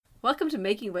Welcome to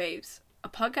Making Waves, a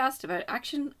podcast about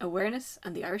action, awareness,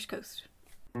 and the Irish coast.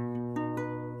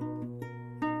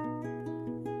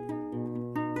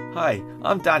 Hi,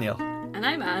 I'm Daniel. And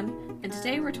I'm Anne, and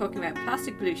today we're talking about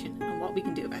plastic pollution and what we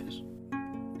can do about it.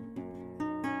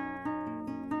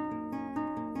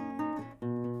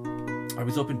 I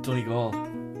was up in Donegal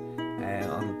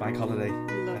on the bank holiday.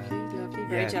 Lovely,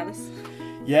 very jealous.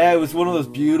 Yeah, it was one of those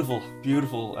beautiful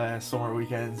summer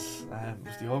weekends. It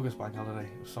was the August bank holiday.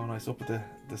 It was so nice up at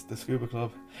the scuba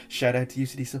club. Shout out to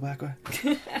UCD Sabaqua.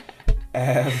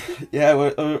 Yeah,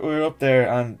 we're up there,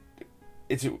 and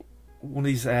it's one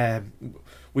of these.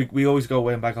 We always go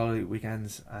away on bank holiday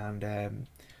weekends, and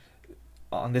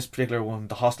on this particular one,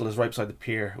 the hostel is right beside the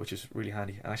pier, which is really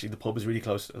handy. And actually, the pub is really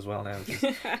close as well now,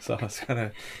 so it's kind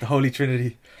of the Holy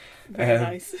Trinity. Very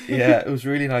nice. Yeah, it was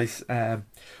really nice.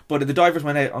 But the divers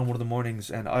went out on one of the mornings,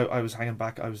 and I was hanging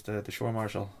back. I was the shore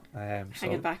marshal.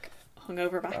 Hanging back,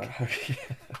 hungover back.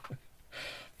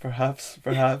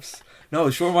 Perhaps. No,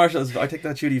 shore marshals. I take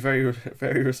that duty very,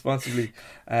 very responsibly.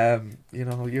 You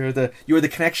know, you're the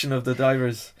connection of the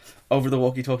divers over the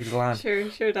walkie-talkie to the land.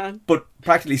 Sure, Dan. But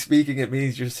practically speaking, it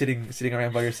means you're sitting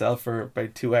around by yourself for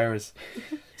about 2 hours.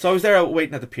 So I was there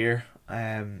waiting at the pier.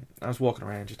 I was walking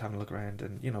around, just having a look around,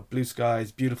 and you know, blue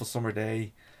skies, beautiful summer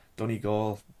day,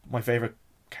 Donegal, my favourite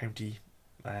county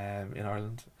in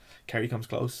Ireland. Kerry comes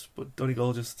close, but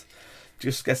Donegal just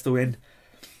gets the win.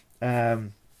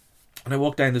 And I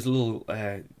walked down this little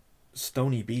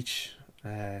stony beach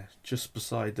just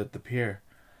beside the pier,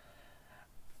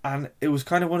 and it was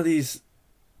kind of one of these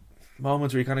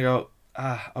moments where you kind of go,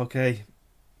 okay,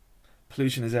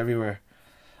 pollution is everywhere.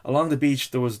 Along the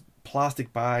beach there was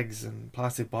plastic bags and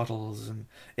plastic bottles, and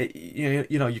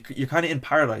you're kind of in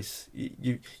paradise.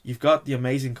 You've got the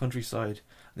amazing countryside,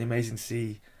 the amazing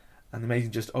sea, and the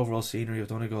amazing just overall scenery of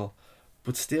Donegal,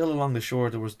 but still along the shore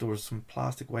there was some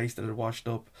plastic waste that had washed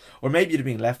up, or maybe it had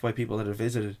been left by people that had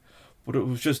visited. But it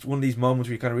was just one of these moments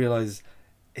where you kind of realise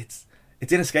it's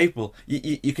inescapable.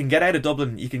 You can get out of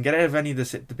Dublin, you can get out of any of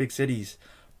the big cities,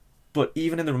 but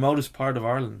even in the remotest part of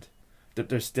Ireland,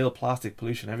 there's still plastic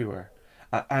pollution everywhere.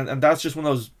 And that's just one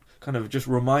of those kind of just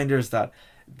reminders that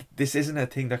this isn't a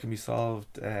thing that can be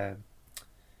solved in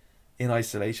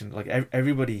isolation. Like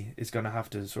everybody is going to have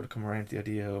to sort of come around to the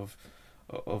idea of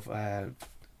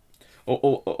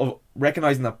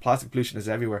recognizing that plastic pollution is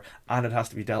everywhere and it has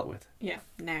to be dealt with. Yeah,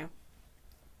 now.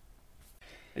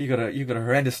 You got a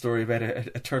horrendous story about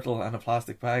a turtle and a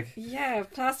plastic bag. Yeah,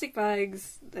 plastic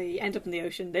bags, they end up in the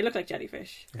ocean. They look like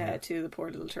jellyfish to the poor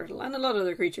little turtle and a lot of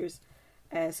other creatures.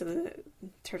 So the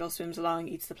turtle swims along,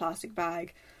 eats the plastic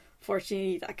bag.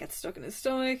 Fortunately, that gets stuck in his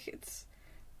stomach. It's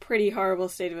a pretty horrible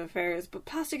state of affairs. But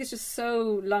plastic is just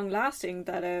so long-lasting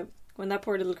that when that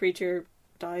poor little creature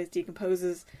dies,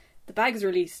 decomposes, the bag is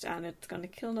released and it's going to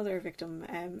kill another victim.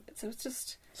 So it's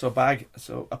just... So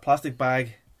a plastic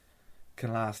bag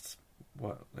can last,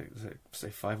 say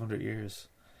 500 years.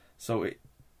 So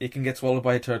it can get swallowed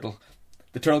by a turtle.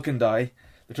 The turtle can die.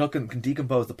 The turtle can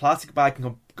decompose. The plastic bag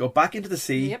can go back into the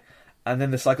sea, yep. And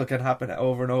then the cycle can happen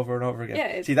over and over and over again.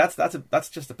 Yeah, see, that's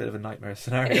just a bit of a nightmare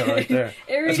scenario right there.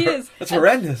 It really is. That's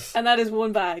horrendous. And that is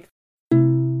one bag.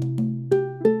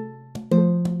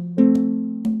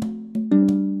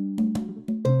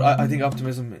 I think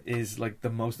optimism is like the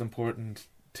most important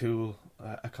tool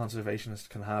a conservationist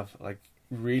can have. Like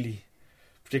really,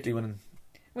 particularly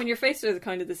when you're faced with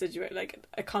kind of the situation, like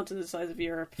a continent the size of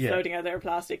Europe floating out there of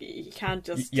plastic, you can't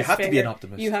just... You have to be an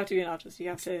optimist. You have to be an optimist. You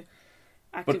have to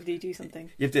actively do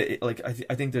something. You have to, like,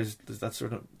 I think there's that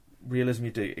sort of realism.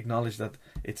 You have to acknowledge that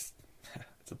it's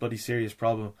a bloody serious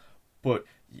problem, but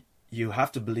you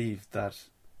have to believe that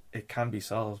it can be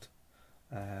solved.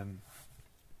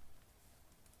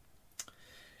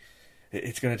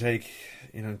 It's going to take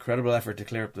incredible effort to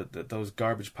clear up those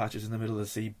garbage patches in the middle of the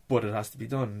sea, but it has to be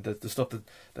done. The stuff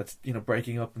that's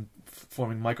breaking up and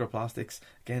forming microplastics,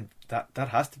 again, that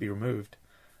has to be removed.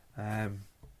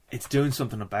 It's doing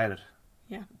something about it.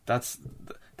 Yeah, that's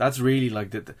really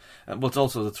like what's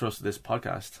also the thrust of this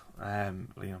podcast.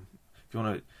 If you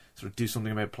want to sort of do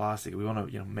something about plastic, we want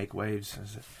to make waves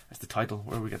as the title,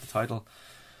 where we get the title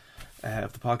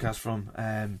of the podcast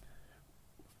from.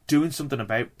 Doing something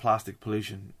about plastic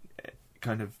pollution,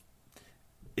 kind of,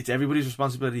 it's everybody's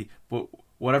responsibility. But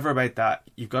whatever about that,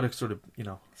 you've got to sort of,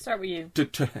 start with you.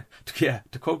 To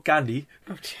quote Gandhi,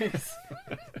 oh jeez,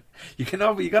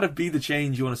 you got to be the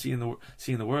change you want to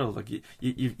see in the world. Like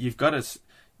you've got to,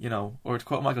 or to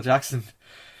quote Michael Jackson,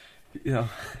 if you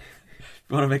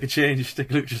want to make a change,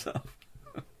 take a look at yourself.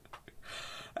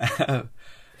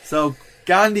 So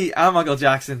Gandhi and Michael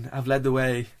Jackson have led the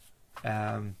way.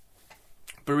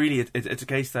 But really, it's a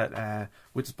case that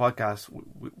with this podcast,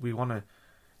 we want to.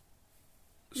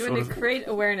 You want to create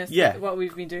awareness of what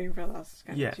we've been doing for the last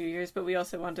 2 years, but we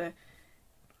also want to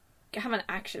have an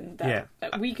action that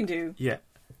we can do. Yeah,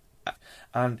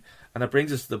 and that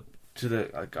brings us to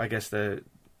the I guess the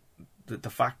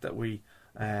fact that we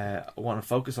want to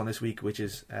focus on this week, which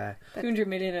is 200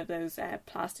 million of those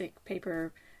plastic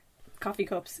paper coffee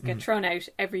cups get thrown out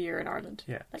every year in Ireland.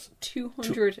 Yeah, like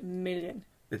 200 million.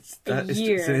 It's an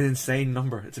insane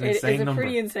number. It's a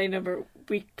pretty insane number.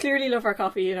 We clearly love our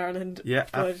coffee in Ireland. Yeah,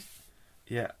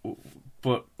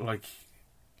 but like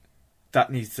that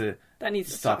needs to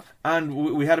stop. And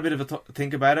we had a bit of a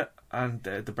think about it, and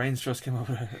the Brains Trust came up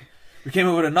with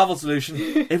a novel solution.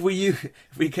 if we use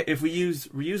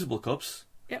reusable cups,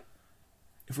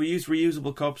 if we use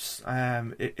reusable cups,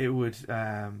 it would.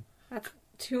 That's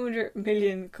 200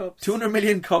 million cups. 200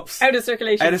 million cups out of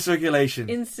circulation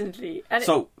instantly. And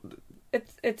so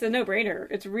it's a no-brainer.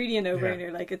 It's really a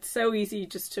no-brainer. Yeah. Like, it's so easy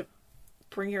just to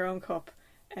bring your own cup.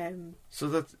 So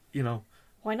that,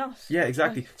 why not? Yeah,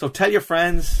 exactly. So tell your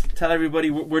friends, tell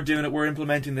everybody we're doing it. We're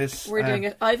implementing this. We're doing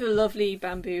it. I have a lovely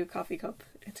bamboo coffee cup.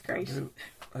 It's great.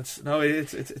 It's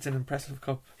an impressive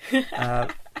cup.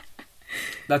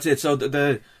 That's it.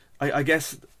 So I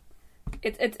guess.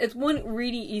 It's one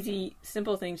really easy,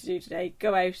 simple thing to do today.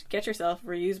 Go out, get yourself a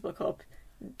reusable cup,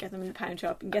 get them in the pound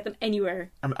shop, and get them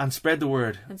anywhere. And spread the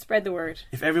word.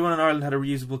 If everyone in Ireland had a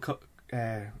reusable cup,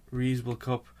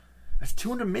 that's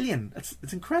 200 million.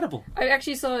 It's incredible. I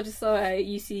actually saw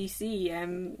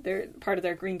UCC. They're part of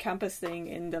their Green Campus thing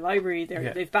in the library.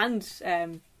 They've banned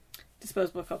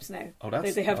disposable cups now.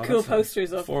 They have cool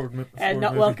posters up.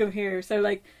 Not welcome here. So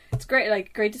like, it's great.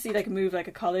 Like, great to see like a move like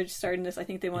a college starting this. I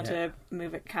think they want to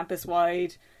move it campus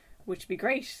wide, which would be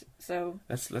great. So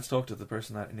let's talk to the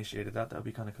person that initiated that. That would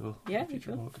be kind of cool. Yeah,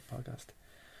 future podcast.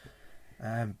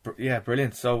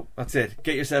 Brilliant. So that's it.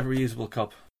 Get yourself a reusable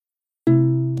cup.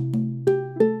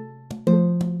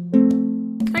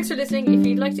 Thanks for listening. If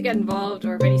you'd like to get involved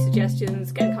or have any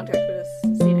suggestions, get in contact with us.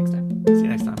 See you next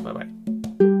time. Bye bye.